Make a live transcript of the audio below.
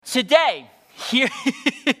Today,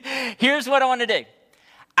 here's what I want to do.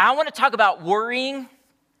 I want to talk about worrying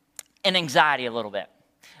and anxiety a little bit.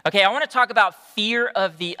 Okay, I want to talk about fear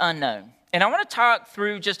of the unknown. And I want to talk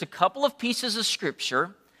through just a couple of pieces of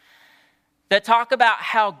scripture that talk about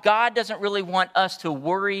how God doesn't really want us to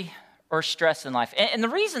worry or stress in life. And the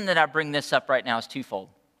reason that I bring this up right now is twofold.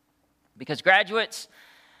 Because graduates,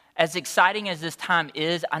 as exciting as this time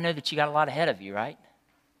is, I know that you got a lot ahead of you, right?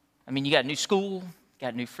 I mean, you got a new school,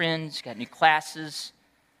 got new friends, got new classes.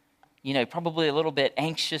 You know, probably a little bit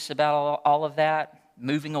anxious about all of that,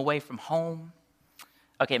 moving away from home.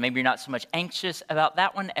 Okay, maybe you're not so much anxious about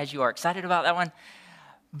that one as you are excited about that one,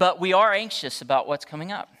 but we are anxious about what's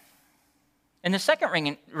coming up. And the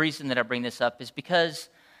second reason that I bring this up is because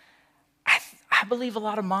I believe a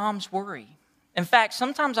lot of moms worry. In fact,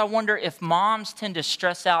 sometimes I wonder if moms tend to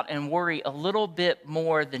stress out and worry a little bit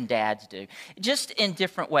more than dads do, just in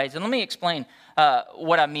different ways. And let me explain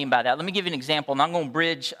what I mean by that. Let me give you an example, and I'm going to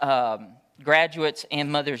bridge graduates and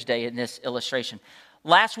Mother's Day in this illustration.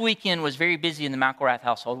 Last weekend was very busy in the McElrath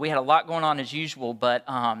household. We had a lot going on as usual, but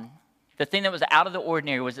the thing that was out of the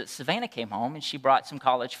ordinary was that Savannah came home and she brought some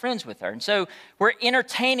college friends with her. And so we're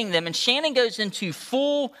entertaining them, and Shannon goes into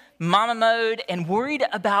full mama mode and worried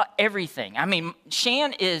about everything. I mean,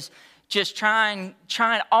 Shan is just trying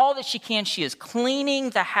all that she can. She is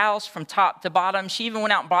cleaning the house from top to bottom. She even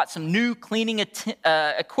went out and bought some new cleaning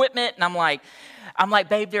equipment, and I'm like,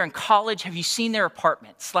 babe, they're in college. Have you seen their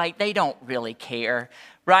apartments? Like, they don't really care,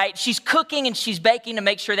 right? She's cooking and she's baking to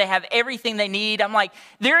make sure they have everything they need. I'm like,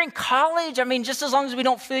 they're in college. I mean, just as long as we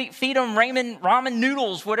don't feed them ramen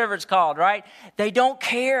noodles, whatever it's called, right? They don't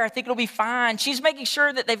care. I think it'll be fine. She's making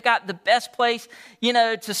sure that they've got the best place,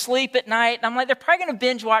 to sleep at night. And I'm like, they're probably going to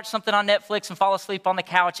binge watch something on Netflix and fall asleep on the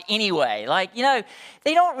couch anyway. Like,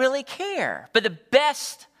 they don't really care. But the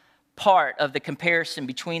best part of the comparison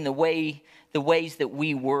between the ways that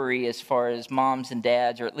we worry as far as moms and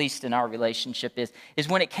dads, or at least in our relationship, is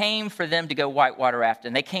when it came for them to go whitewater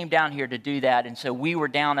rafting. They came down here to do that, and so we were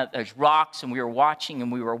down at those rocks, and we were watching,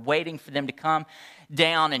 and we were waiting for them to come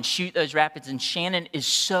down and shoot those rapids, and Shannon is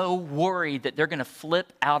so worried that they're going to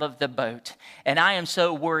flip out of the boat, and I am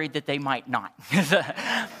so worried that they might not.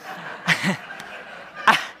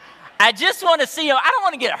 I just want to see them. I don't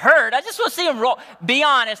want to get hurt. I just want to see them roll. Be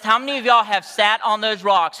honest. How many of y'all have sat on those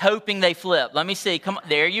rocks hoping they flip? Let me see. Come on.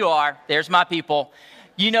 There you are. There's my people.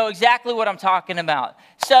 You know exactly what I'm talking about.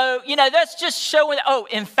 So, that's just showing. Oh,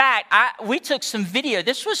 in fact, we took some video.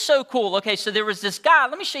 This was so cool. Okay, so there was this guy.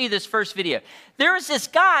 Let me show you this first video. There was this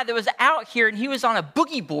guy that was out here, and he was on a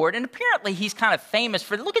boogie board, and apparently he's kind of famous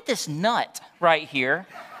for, look at this nut right here.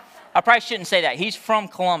 I probably shouldn't say that. He's from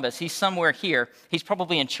Columbus. He's somewhere here. He's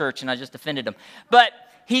probably in church, and I just offended him. But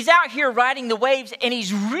he's out here riding the waves, and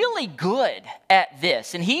he's really good at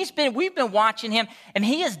this. And we've been watching him, and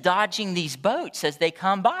he is dodging these boats as they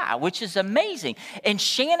come by, which is amazing. And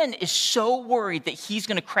Shannon is so worried that he's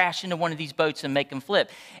going to crash into one of these boats and make him flip.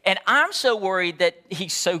 And I'm so worried that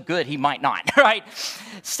he's so good he might not, right?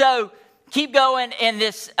 So keep going, and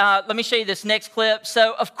let me show you this next clip.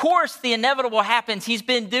 So, of course, the inevitable happens. He's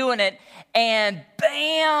been doing it, and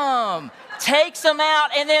bam, takes him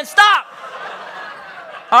out, and then stop.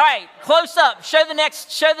 All right, close up. Show the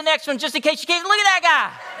next one, just in case you can't. Look at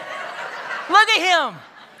that guy. Look at him,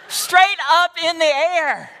 straight up in the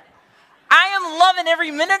air. I am loving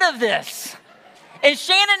every minute of this. And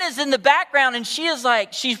Shannon is in the background, and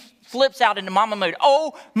she flips out into mama mode.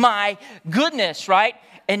 Oh, my goodness, right?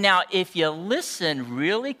 And now, if you listen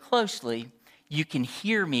really closely, you can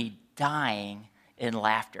hear me dying in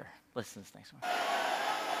laughter. Listen to this next one.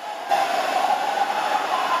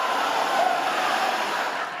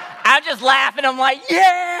 I'm just laughing. I'm like,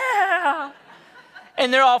 yeah!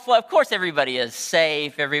 And they're all of course, everybody is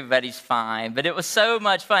safe. Everybody's fine. But it was so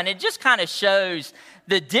much fun. It just kind of shows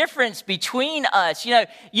the difference between us.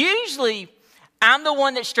 Usually I'm the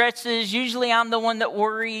one that stresses. Usually I'm the one that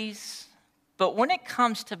worries. But when it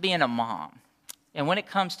comes to being a mom, and when it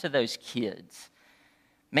comes to those kids,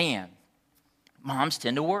 man, moms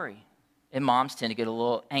tend to worry, and moms tend to get a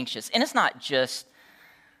little anxious. And it's not just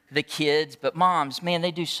the kids, but moms, man,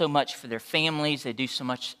 they do so much for their families. They do so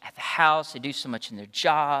much at the house. They do so much in their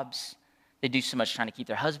jobs. They do so much trying to keep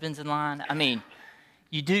their husbands in line. I mean,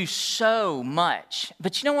 you do so much.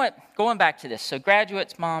 But you know what? Going back to this, so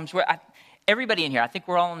graduates, moms, everybody in here, I think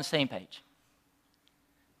we're all on the same page.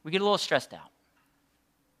 We get a little stressed out.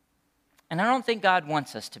 And I don't think God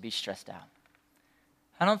wants us to be stressed out.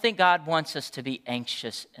 I don't think God wants us to be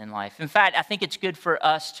anxious in life. In fact, I think it's good for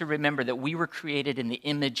us to remember that we were created in the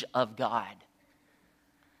image of God,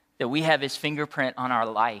 that we have his fingerprint on our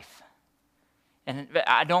life. And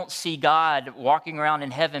I don't see God walking around in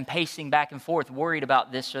heaven, pacing back and forth, worried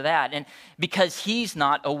about this or that. And because he's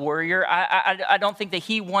not a worrier, I don't think that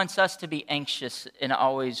he wants us to be anxious and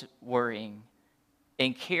always worrying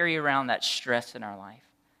and carry around that stress in our life.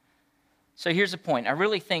 So here's the point. I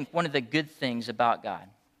really think one of the good things about God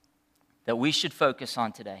that we should focus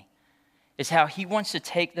on today is how he wants to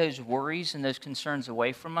take those worries and those concerns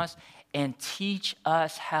away from us and teach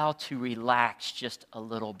us how to relax just a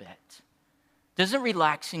little bit. Doesn't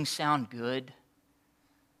relaxing sound good?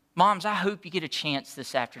 Moms, I hope you get a chance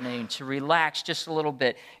this afternoon to relax just a little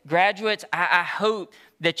bit. Graduates, I hope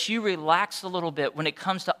that you relax a little bit when it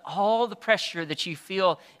comes to all the pressure that you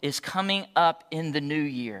feel is coming up in the new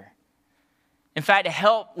year. In fact, to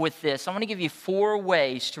help with this, I want to give you 4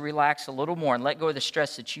 ways to relax a little more and let go of the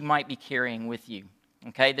stress that you might be carrying with you.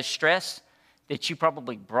 Okay, the stress that you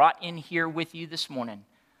probably brought in here with you this morning.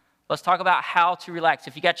 Let's talk about how to relax.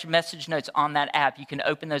 If you got your message notes on that app, you can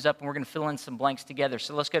open those up and we're going to fill in some blanks together.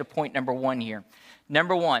 So let's go to point number 1 here.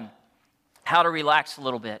 Number 1, how to relax a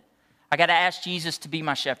little bit. I got to ask Jesus to be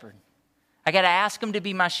my shepherd. I got to ask him to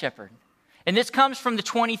be my shepherd. And this comes from the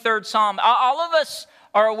 23rd Psalm. All of us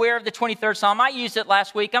are aware of the 23rd Psalm. I used it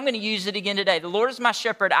last week. I'm going to use it again today. The Lord is my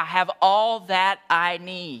shepherd. I have all that I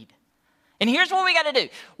need. And here's what we got to do.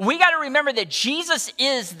 We got to remember that Jesus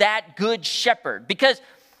is that good shepherd, because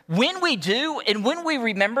when we do, and when we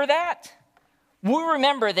remember that, we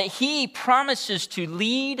remember that he promises to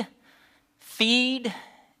lead, feed,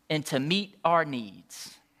 and to meet our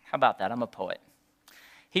needs. How about that? I'm a poet.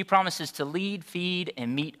 He promises to lead, feed,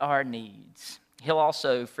 and meet our needs. He'll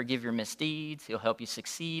also forgive your misdeeds. He'll help you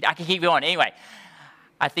succeed. I can keep going. Anyway,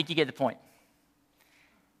 I think you get the point.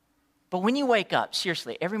 But when you wake up,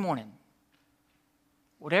 seriously, every morning,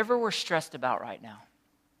 whatever we're stressed about right now,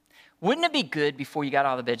 wouldn't it be good before you got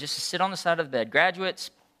out of the bed just to sit on the side of the bed? Graduates,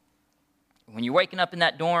 when you're waking up in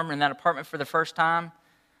that dorm or in that apartment for the first time,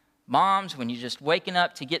 moms, when you're just waking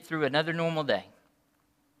up to get through another normal day,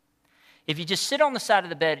 if you just sit on the side of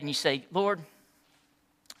the bed and you say, Lord,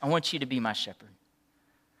 I want you to be my shepherd.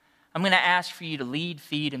 I'm going to ask for you to lead,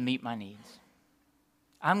 feed, and meet my needs.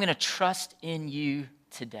 I'm going to trust in you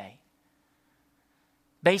today.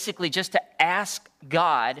 Basically, just to ask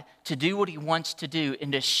God to do what he wants to do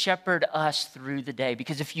and to shepherd us through the day.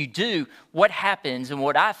 Because if you do, what happens, and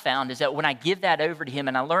what I've found, is that when I give that over to him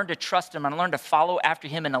and I learn to trust him and I learn to follow after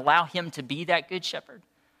him and allow him to be that good shepherd,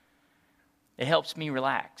 it helps me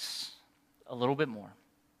relax a little bit more.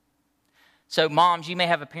 So moms, you may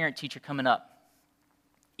have a parent-teacher coming up.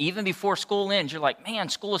 Even before school ends, you're like, man,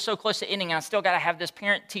 school is so close to ending and I still got to have this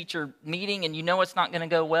parent-teacher meeting, and you know it's not going to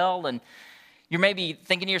go well, and you're maybe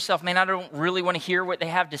thinking to yourself, man, I don't really want to hear what they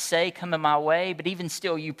have to say coming my way. But even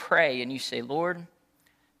still, you pray and you say, Lord,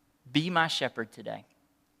 be my shepherd today.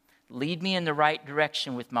 Lead me in the right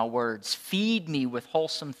direction with my words. Feed me with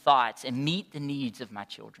wholesome thoughts and meet the needs of my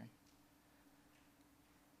children.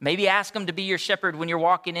 Maybe ask them to be your shepherd when you're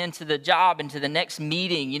walking into the job, into the next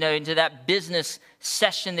meeting, into that business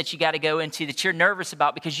session that you got to go into that you're nervous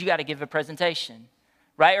about because you got to give a presentation,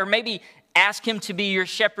 right? Or maybe ask him to be your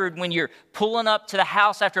shepherd when you're pulling up to the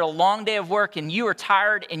house after a long day of work and you are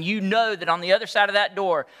tired and you know that on the other side of that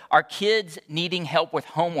door are kids needing help with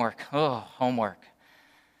homework. Oh, homework.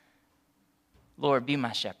 Lord, be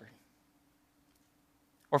my shepherd.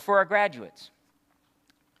 Or for our graduates,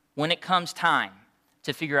 when it comes time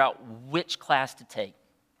to figure out which class to take,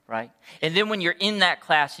 right? And then when you're in that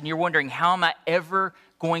class and you're wondering, how am I ever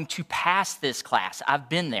going to pass this class? I've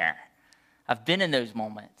been there. I've been in those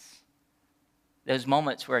moments. Those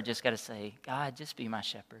moments where I just got to say, God, just be my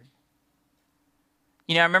shepherd.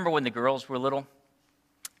 I remember when the girls were little,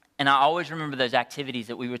 and I always remember those activities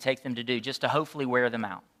that we would take them to do just to hopefully wear them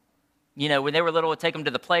out. When they were little, we'd take them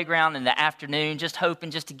to the playground in the afternoon, just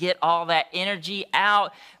hoping just to get all that energy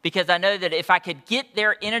out, because I know that if I could get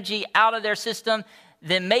their energy out of their system,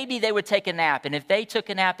 then maybe they would take a nap. And if they took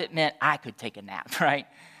a nap, it meant I could take a nap, right?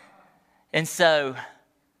 And so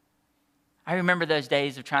I remember those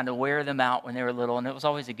days of trying to wear them out when they were little, and it was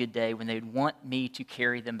always a good day when they'd want me to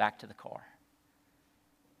carry them back to the car.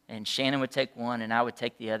 And Shannon would take one, and I would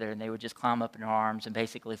take the other, and they would just climb up in her arms and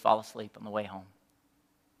basically fall asleep on the way home.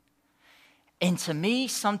 And to me,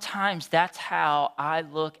 sometimes that's how I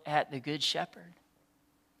look at the Good Shepherd.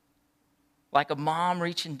 Like a mom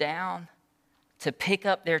reaching down to pick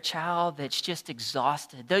up their child that's just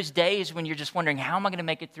exhausted. Those days when you're just wondering, how am I going to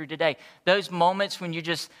make it through today? Those moments when you're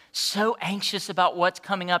just so anxious about what's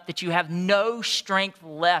coming up that you have no strength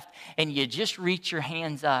left, and you just reach your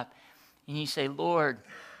hands up and you say, Lord,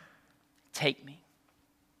 take me.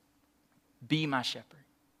 Be my shepherd.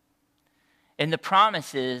 And the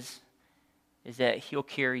promise is is that he'll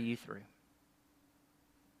carry you through.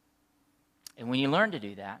 And when you learn to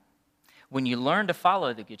do that, when you learn to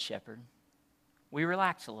follow the Good Shepherd, we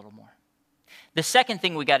relax a little more. The second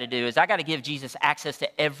thing we got to do is I got to give Jesus access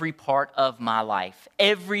to every part of my life.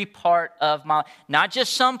 Every part of my life. Not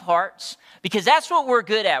just some parts, because that's what we're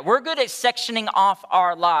good at. We're good at sectioning off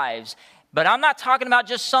our lives. But I'm not talking about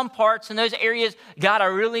just some parts in those areas. God, I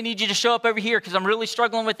really need you to show up over here because I'm really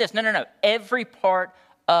struggling with this. No. Every part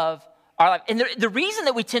of our life. And the reason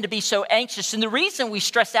that we tend to be so anxious and the reason we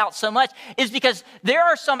stress out so much is because there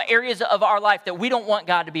are some areas of our life that we don't want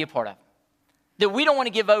God to be a part of, that we don't want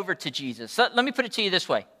to give over to Jesus. So let me put it to you this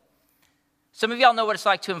way. Some of y'all know what it's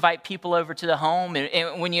like to invite people over to the home.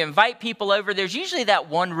 And when you invite people over, there's usually that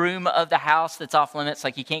one room of the house that's off limits.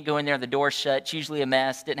 Like you can't go in there, the door's shut. It's usually a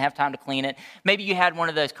mess. Didn't have time to clean it. Maybe you had one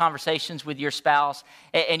of those conversations with your spouse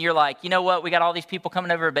and you're like, you know what? We got all these people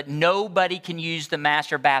coming over, but nobody can use the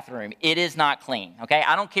master bathroom. It is not clean, okay?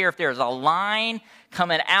 I don't care if there's a line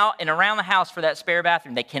coming out and around the house for that spare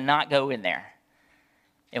bathroom. They cannot go in there.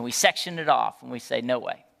 And we section it off and we say, no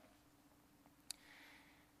way.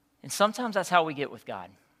 And sometimes that's how we get with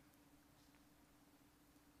God.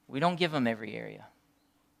 We don't give him every area.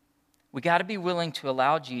 We got to be willing to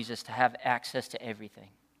allow Jesus to have access to everything.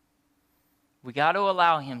 We got to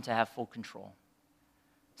allow him to have full control.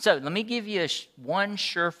 So let me give you one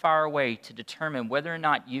surefire way to determine whether or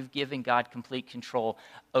not you've given God complete control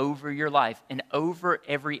over your life and over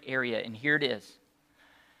every area. And here it is.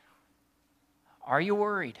 Are you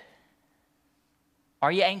worried?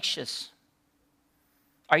 Are you anxious?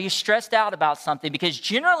 Are you stressed out about something? Because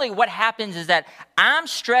generally what happens is that I'm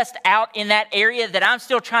stressed out in that area that I'm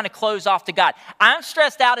still trying to close off to God. I'm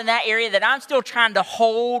stressed out in that area that I'm still trying to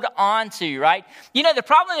hold on to, right? You know, the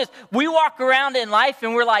problem is we walk around in life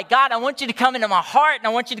and we're like, God, I want you to come into my heart and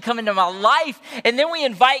I want you to come into my life. And then we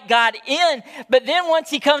invite God in. But then once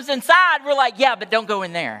he comes inside, we're like, yeah, but don't go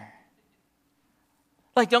in there.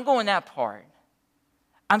 Like, don't go in that part.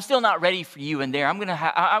 I'm still not ready for you in there. I'm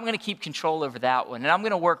gonna keep control over that one, and I'm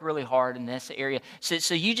gonna work really hard in this area.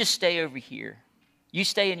 So you just stay over here. You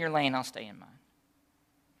stay in your lane, I'll stay in mine.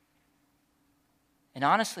 And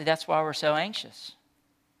honestly, that's why we're so anxious.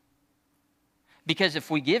 Because if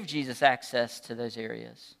we give Jesus access to those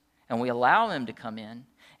areas, and we allow him to come in,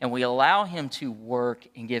 and we allow him to work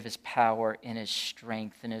and give his power and his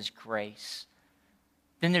strength and his grace,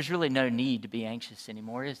 then there's really no need to be anxious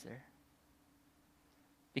anymore, is there?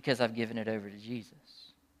 Because I've given it over to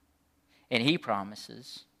Jesus. And he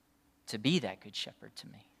promises to be that good shepherd to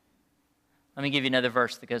me. Let me give you another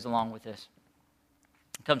verse that goes along with this.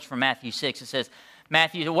 It comes from Matthew 6. It says,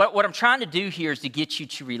 Matthew, what I'm trying to do here is to get you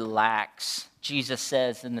to relax. Jesus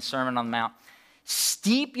says in the Sermon on the Mount,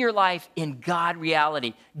 steep your life in God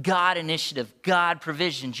reality, God initiative, God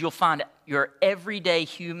provisions. You'll find your everyday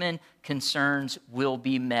human concerns will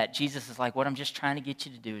be met. Jesus is like, what I'm just trying to get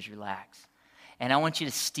you to do is relax. And I want you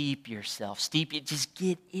to steep yourself. Just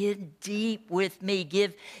get in deep with me.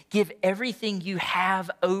 Give everything you have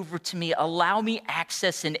over to me. Allow me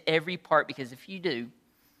access in every part, because if you do,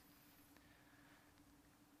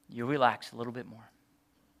 you'll relax a little bit more.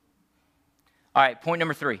 All right, point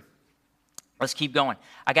number 3. Let's keep going.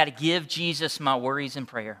 I got to give Jesus my worries in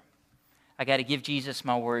prayer. I got to give Jesus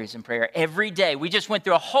my worries in prayer. Every day, we just went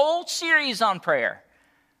through a whole series on prayer.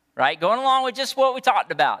 Right? Going along with just what we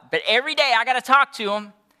talked about. But every day I got to talk to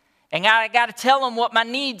him and I got to tell him what my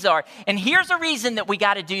needs are. And here's a reason that we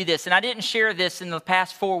got to do this. And I didn't share this in the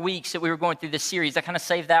past 4 weeks that we were going through this series. I kind of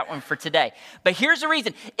saved that one for today. But here's the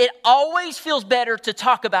reason. It always feels better to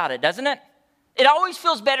talk about it, doesn't it? It always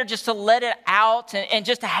feels better just to let it out and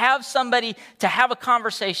just to have somebody to have a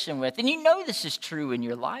conversation with. And you know this is true in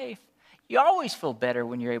your life. You always feel better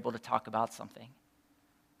when you're able to talk about something.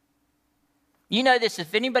 You know this,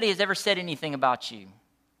 if anybody has ever said anything about you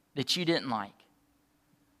that you didn't like.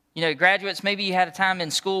 You know, graduates, maybe you had a time in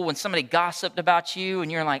school when somebody gossiped about you and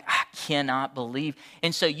you're like, I cannot believe.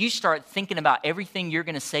 And so you start thinking about everything you're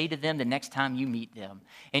going to say to them the next time you meet them.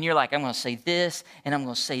 And you're like, I'm going to say this and I'm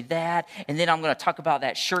going to say that. And then I'm going to talk about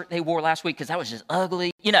that shirt they wore last week because that was just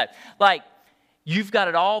ugly. You know, like you've got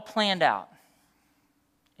it all planned out.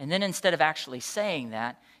 And then instead of actually saying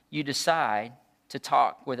that, you decide to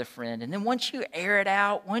talk with a friend. And then once you air it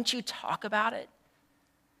out, once you talk about it,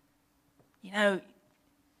 you know,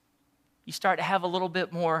 you start to have a little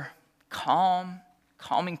bit more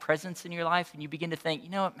calming presence in your life, and you begin to think, you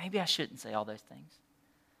know what, maybe I shouldn't say all those things.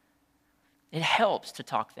 It helps to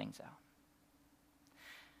talk things out.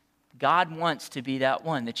 God wants to be that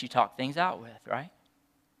one that you talk things out with, right?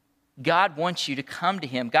 God wants you to come to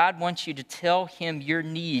him. God wants you to tell him your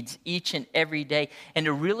needs each and every day and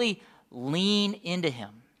to really lean into him.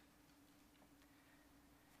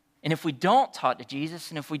 And if we don't talk to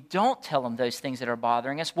Jesus, and if we don't tell him those things that are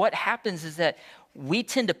bothering us, what happens is that we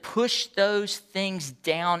tend to push those things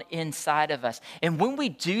down inside of us. And when we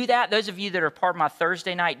do that, those of you that are part of my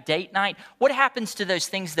Thursday night date night, what happens to those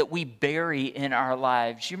things that we bury in our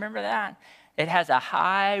lives? You remember that? It has a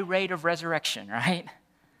high rate of resurrection, right?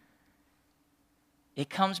 It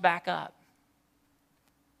comes back up.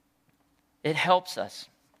 It helps us.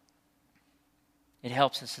 It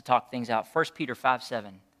helps us to talk things out. 1 Peter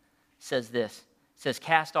 5:7 says this. It says,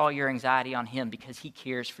 cast all your anxiety on him because he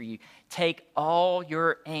cares for you. Take all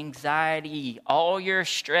your anxiety, all your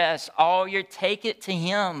stress, take it to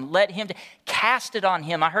him. Let him, cast it on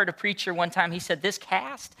him. I heard a preacher one time, he said, this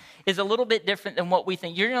cast is a little bit different than what we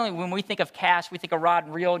think. Generally, when we think of cast, we think of rod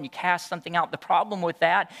and reel and you cast something out. The problem with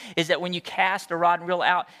that is that when you cast a rod and reel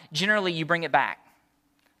out, generally you bring it back.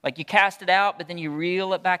 Like you cast it out, but then you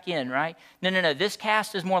reel it back in, right? No. This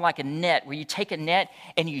cast is more like a net where you take a net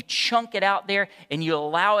and you chunk it out there and you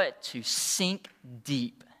allow it to sink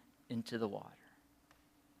deep into the water.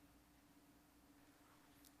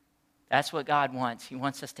 That's what God wants. He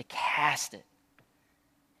wants us to cast it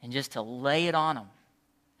and just to lay it on him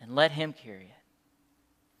and let him carry it.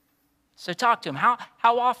 So talk to him. How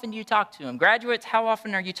often do you talk to him? Graduates, how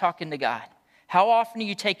often are you talking to God? How often are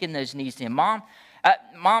you taking those knees to him?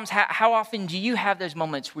 Moms, how often do you have those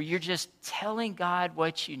moments where you're just telling God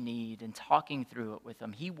what you need and talking through it with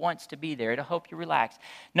him? He wants to be there. It'll help you relax.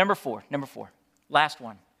 Number four, last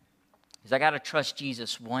one, is I got to trust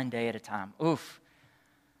Jesus one day at a time. Oof.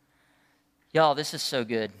 Y'all, this is so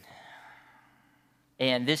good.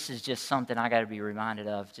 And this is just something I got to be reminded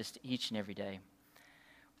of just each and every day.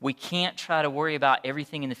 We can't try to worry about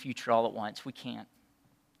everything in the future all at once. We can't.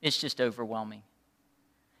 It's just overwhelming.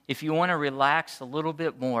 If you want to relax a little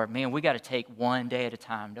bit more, man, we got to take one day at a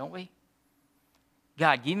time, don't we?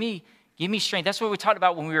 God, give me strength. That's what we talked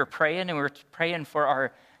about when we were praying, and we were praying for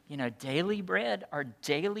our, daily bread, our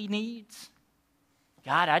daily needs.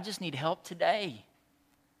 God, I just need help today.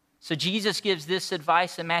 So Jesus gives this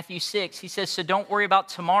advice in Matthew 6. He says, so don't worry about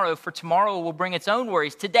tomorrow, for tomorrow will bring its own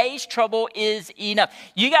worries. Today's trouble is enough.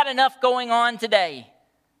 You got enough going on today,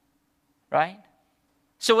 right?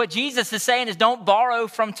 So what Jesus is saying is don't borrow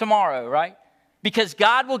from tomorrow, right? Because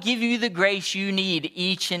God will give you the grace you need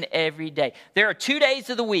each and every day. There are 2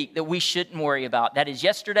 days of the week that we shouldn't worry about. That is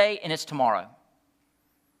yesterday and it's tomorrow.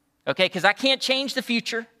 Okay, because I can't change the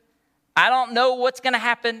future. I don't know what's going to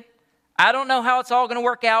happen. I don't know how it's all going to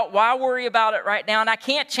work out. Why worry about it right now? And I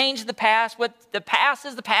can't change the past. What the past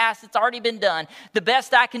is the past. It's already been done. The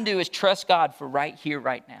best I can do is trust God for right here,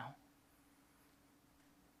 right now.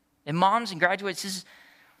 And moms and graduates,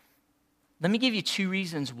 let me give you 2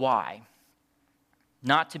 reasons why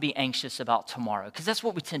not to be anxious about tomorrow, because that's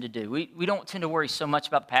what we tend to do. We don't tend to worry so much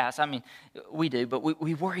about the past. I mean, we do, but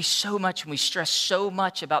we worry so much and we stress so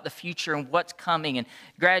much about the future and what's coming. And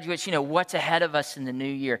graduates, what's ahead of us in the new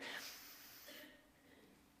year.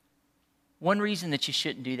 One reason that you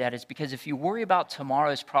shouldn't do that is because if you worry about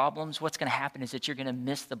tomorrow's problems, what's going to happen is that you're going to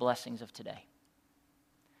miss the blessings of today.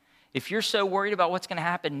 If you're so worried about what's going to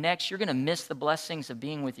happen next, you're going to miss the blessings of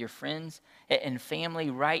being with your friends and family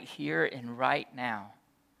right here and right now.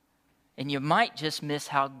 And you might just miss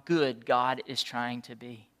how good God is trying to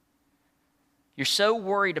be. You're so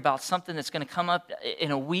worried about something that's going to come up in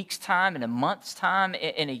a week's time, in a month's time,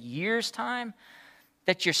 in a year's time,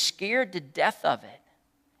 that you're scared to death of it.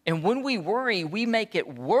 And when we worry, we make it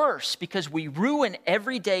worse because we ruin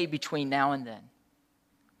every day between now and then.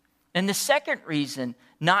 And the second reason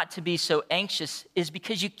not to be so anxious is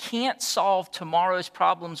because you can't solve tomorrow's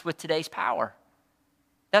problems with today's power.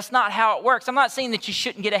 That's not how it works. I'm not saying that you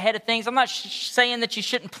shouldn't get ahead of things. I'm not saying that you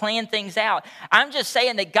shouldn't plan things out. I'm just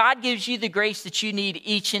saying that God gives you the grace that you need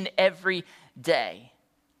each and every day.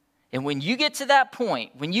 And when you get to that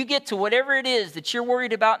point, when you get to whatever it is that you're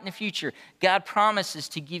worried about in the future, God promises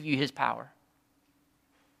to give you his power,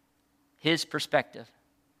 his perspective,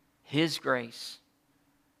 his grace,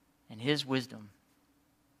 and his wisdom.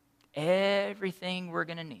 Everything we're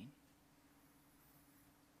going to need.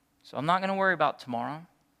 So I'm not going to worry about tomorrow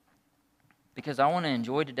because I want to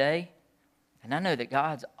enjoy today. And I know that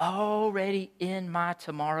God's already in my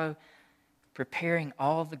tomorrow preparing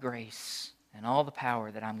all the grace and all the power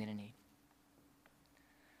that I'm going to need.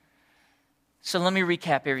 So let me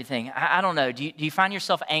recap everything. I don't know. Do you find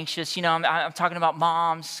yourself anxious? I'm talking about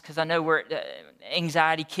moms because I know where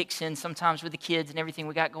anxiety kicks in sometimes with the kids and everything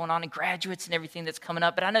we got going on and graduates and everything that's coming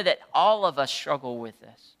up. But I know that all of us struggle with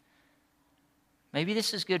this. Maybe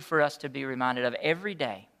this is good for us to be reminded of every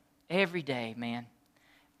day, man.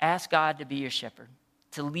 Ask God to be your shepherd.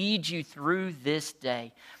 to lead you through this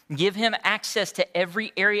day. Give him access to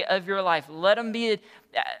every area of your life. Let him be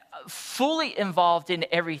fully involved in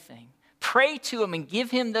everything. Pray to him and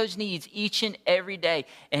give him those needs each and every day.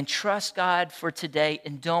 And trust God for today,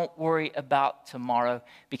 and don't worry about tomorrow,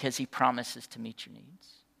 because he promises to meet your needs.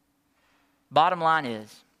 Bottom line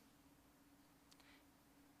is,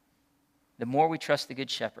 the more we trust the Good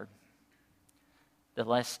Shepherd, the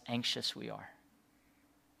less anxious we are,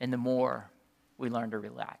 and the more we learn to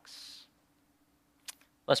relax.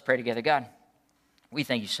 Let's pray together. God, we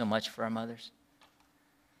thank you so much for our mothers.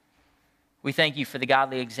 We thank you for the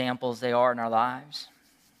godly examples they are in our lives.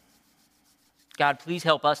 God, please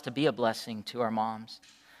help us to be a blessing to our moms.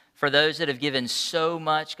 For those that have given so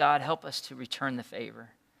much, God, help us to return the favor.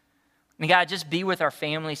 And God, just be with our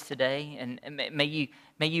families today, and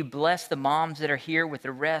may you bless the moms that are here with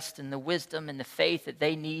the rest and the wisdom and the faith that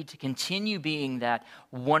they need to continue being that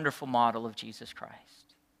wonderful model of Jesus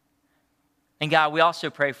Christ. And God, we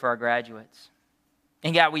also pray for our graduates.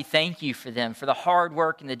 And God, we thank you for them, for the hard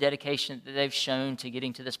work and the dedication that they've shown to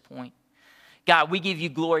getting to this point. God, we give you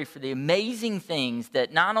glory for the amazing things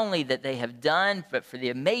that not only that they have done, but for the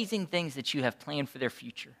amazing things that you have planned for their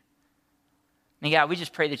future. And God, we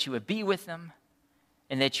just pray that you would be with them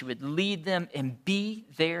and that you would lead them and be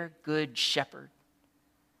their good shepherd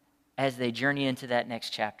as they journey into that next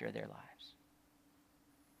chapter of their lives.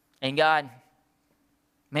 And God,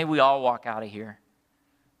 may we all walk out of here.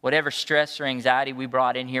 Whatever stress or anxiety we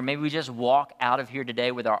brought in here, maybe we just walk out of here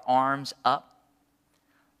today with our arms up,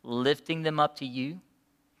 lifting them up to you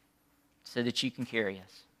so that you can carry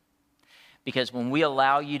us. Because when we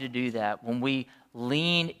allow you to do that, when we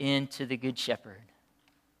lean into the Good Shepherd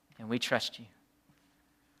and we trust you,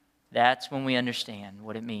 that's when we understand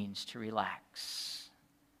what it means to relax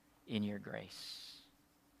in your grace.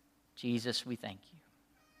 Jesus, we thank you.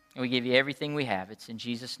 And we give you everything we have. It's in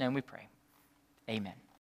Jesus' name we pray. Amen.